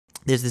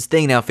there's this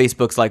thing now.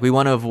 Facebook's like, we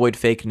want to avoid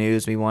fake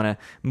news. We want to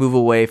move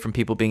away from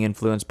people being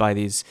influenced by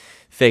these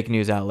fake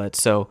news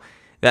outlets. So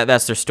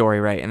that's their story,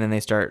 right? And then they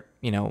start,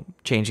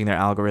 changing their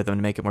algorithm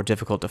to make it more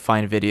difficult to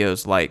find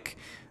videos like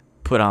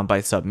put on by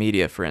sub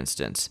media, for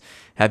instance.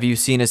 Have you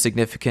seen a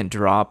significant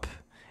drop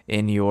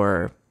in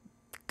your,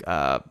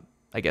 uh,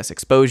 I guess,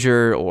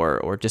 exposure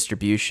or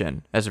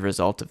distribution as a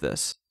result of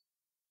this?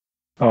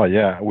 Oh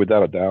yeah,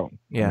 without a doubt. I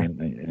Yeah.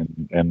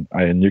 mean,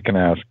 and you can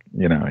ask,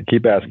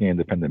 keep asking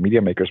independent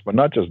media makers, but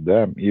not just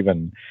them,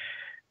 even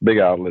big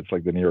outlets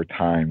like the New York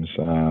Times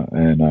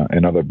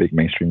and other big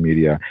mainstream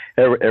media.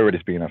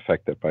 Everybody's being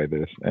affected by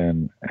this,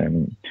 and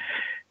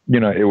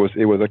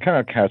it was a kind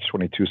of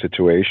catch-22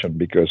 situation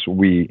because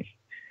we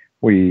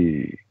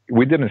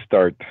didn't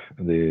start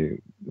the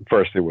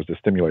first. It was the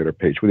Stimulator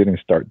page. We didn't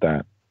start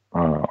that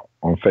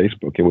on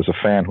Facebook. It was a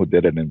fan who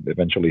did it and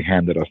eventually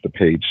handed us the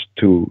page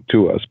to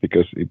us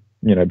because it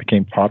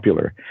became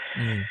popular.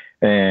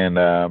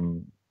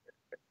 Mm.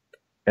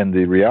 And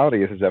the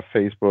reality is that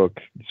Facebook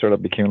sort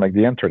of became like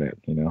the internet.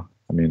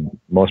 I mean,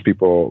 most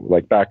people,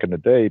 like back in the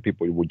day,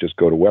 people would just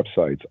go to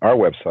websites. Our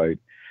website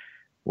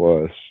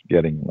was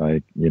getting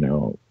like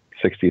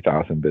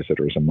 60,000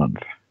 visitors a month.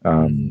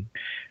 Mm-hmm.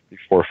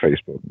 Before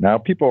Facebook. Now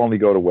people only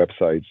go to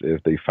websites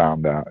if they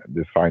find out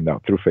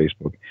through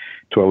Facebook,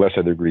 to a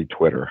lesser degree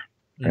Twitter,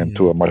 and Mm-hmm.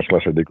 to a much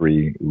lesser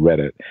degree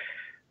Reddit.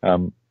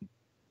 Um,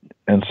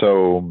 and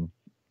so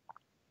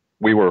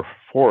we were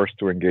forced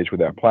to engage with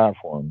that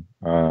platform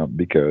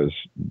because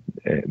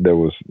there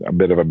was a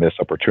bit of a missed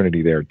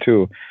opportunity there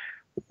too,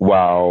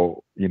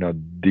 while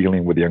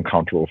dealing with the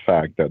uncomfortable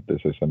fact that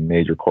this is a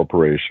major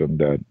corporation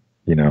that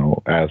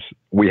as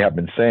we have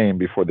been saying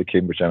before the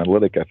Cambridge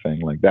Analytica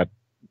thing, like that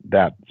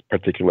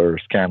particular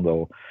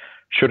scandal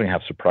shouldn't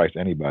have surprised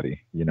anybody.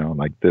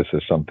 Like this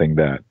is something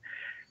that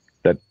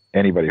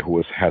anybody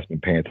who has been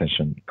paying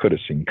attention could have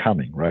seen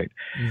coming, right?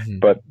 Mm-hmm.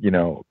 But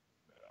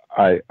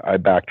I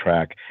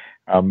backtrack.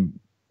 Um,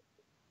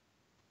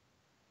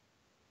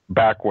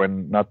 Back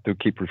when, not to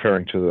keep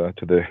referring to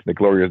the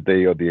glorious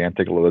day of the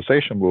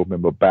anti-globalization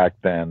movement, but back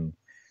then,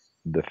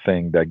 the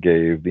thing that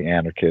gave the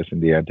anarchists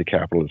and the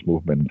anti-capitalist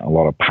movement a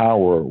lot of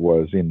power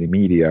was in the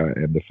media,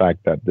 and the fact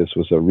that this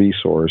was a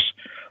resource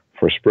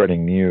for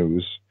spreading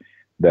news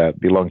that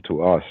belonged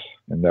to us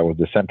and that was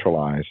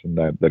decentralized and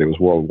that it was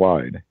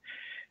worldwide.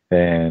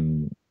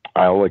 And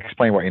I'll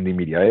explain what indie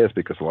media is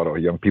because a lot of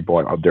young people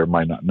out there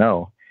might not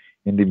know.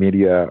 Indie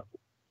media,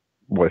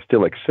 what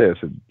still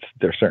exists,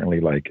 there's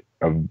certainly like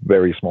a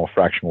very small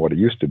fraction of what it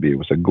used to be. It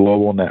was a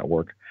global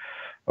network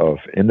of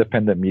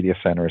independent media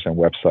centers and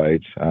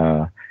websites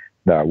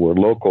that were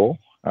local,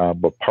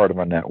 but part of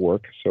a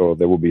network. So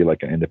there will be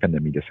like an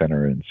independent media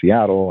center in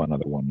Seattle,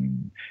 another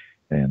one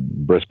in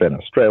Brisbane,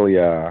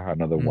 Australia,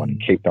 another one in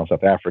Mm-hmm. Cape Town,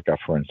 South Africa,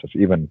 for instance.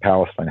 Even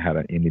Palestine had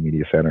an indie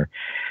media center,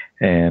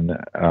 and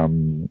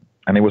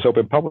and it was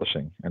open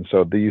publishing. And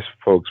so these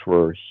folks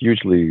were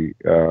hugely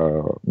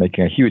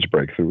making a huge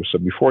breakthrough. So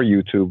before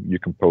YouTube, you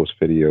can post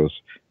videos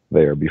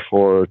there.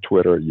 Before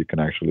Twitter, you can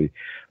actually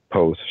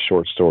post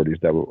short stories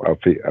that will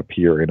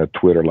appear in a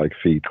Twitter-like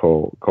feed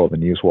called the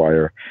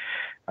Newswire.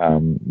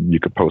 You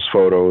could post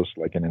photos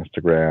like in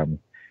Instagram.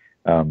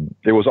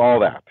 It was all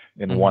that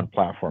in Mm-hmm. one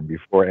platform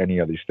before any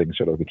of these things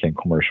sort of became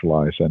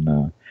commercialized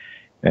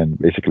and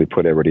basically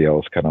put everybody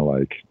else kind of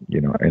like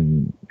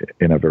in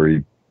a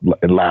very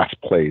in last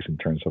place in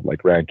terms of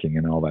like ranking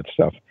and all that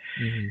stuff.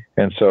 Mm-hmm.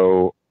 And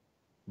so,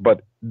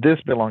 but this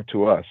belonged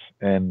to us.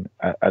 And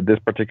at this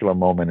particular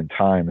moment in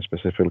time,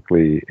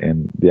 specifically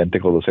in the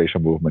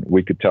anti-globalization movement,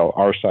 we could tell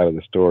our side of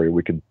the story.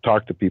 We could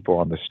talk to people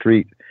on the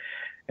street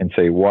and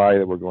say why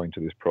they were going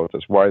to this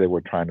protest, why they were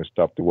trying to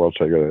stop the World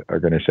Trade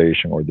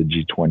Organization or the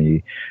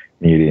G20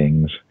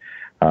 meetings,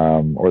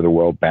 or the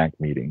World Bank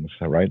meetings,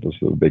 right? Those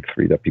are the big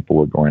three that people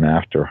were going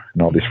after,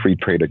 and all these Mm-hmm. free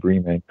trade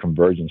agreement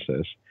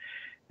convergences.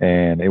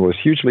 And it was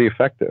hugely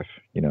effective,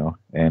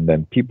 and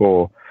then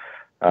people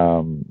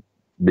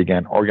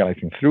began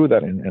organizing through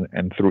that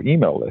and through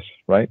email lists,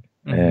 right?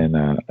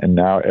 Mm-hmm. And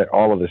now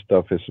all of this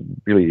stuff is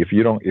really, if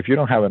you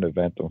don't have an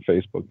event on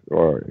Facebook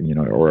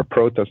or a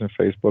protest on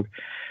Facebook,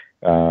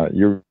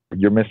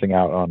 you're missing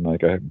out on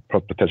like a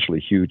potentially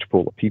huge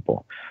pool of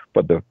people.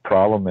 But the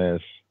problem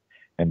is,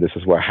 and this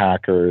is what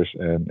hackers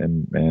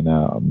and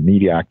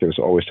media actors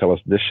always tell us: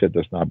 this shit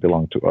does not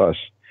belong to us.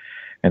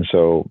 And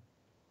so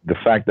the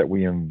fact that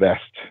we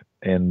invest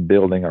in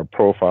building our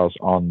profiles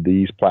on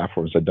these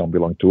platforms that don't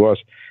belong to us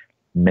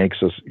makes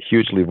us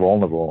hugely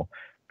vulnerable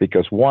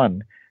because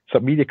one,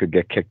 some media could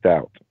get kicked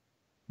out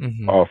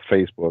Mm-hmm. of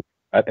Facebook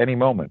at any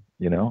moment,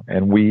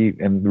 and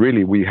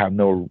really we have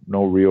no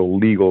real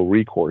legal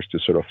recourse to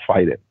sort of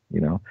fight it,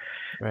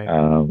 Right.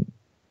 um,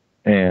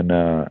 and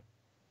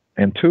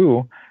and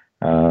two,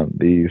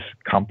 these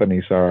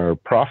companies are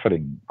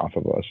profiting off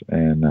of us,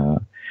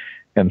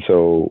 and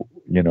so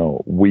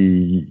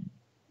we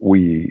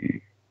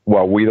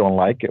while we don't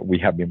like it, we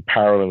have been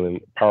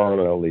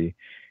parallelly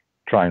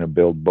trying to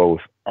build both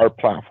our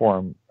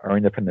platform, our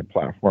independent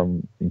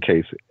platform, in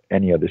case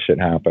any of this shit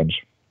happens,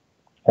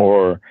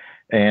 or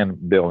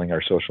and building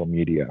our social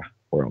media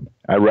world.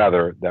 I'd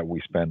rather that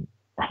we spend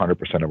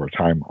 100% of our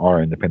time on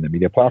our independent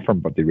media platform,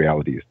 but the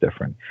reality is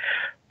different.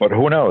 But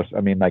who knows?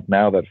 I mean, like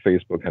now that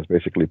Facebook has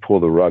basically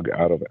pulled the rug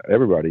out of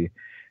everybody,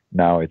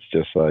 now it's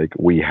just like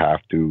we have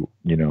to,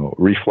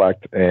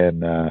 reflect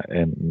and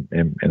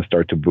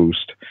start to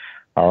boost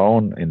our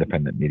own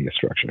independent media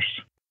structures.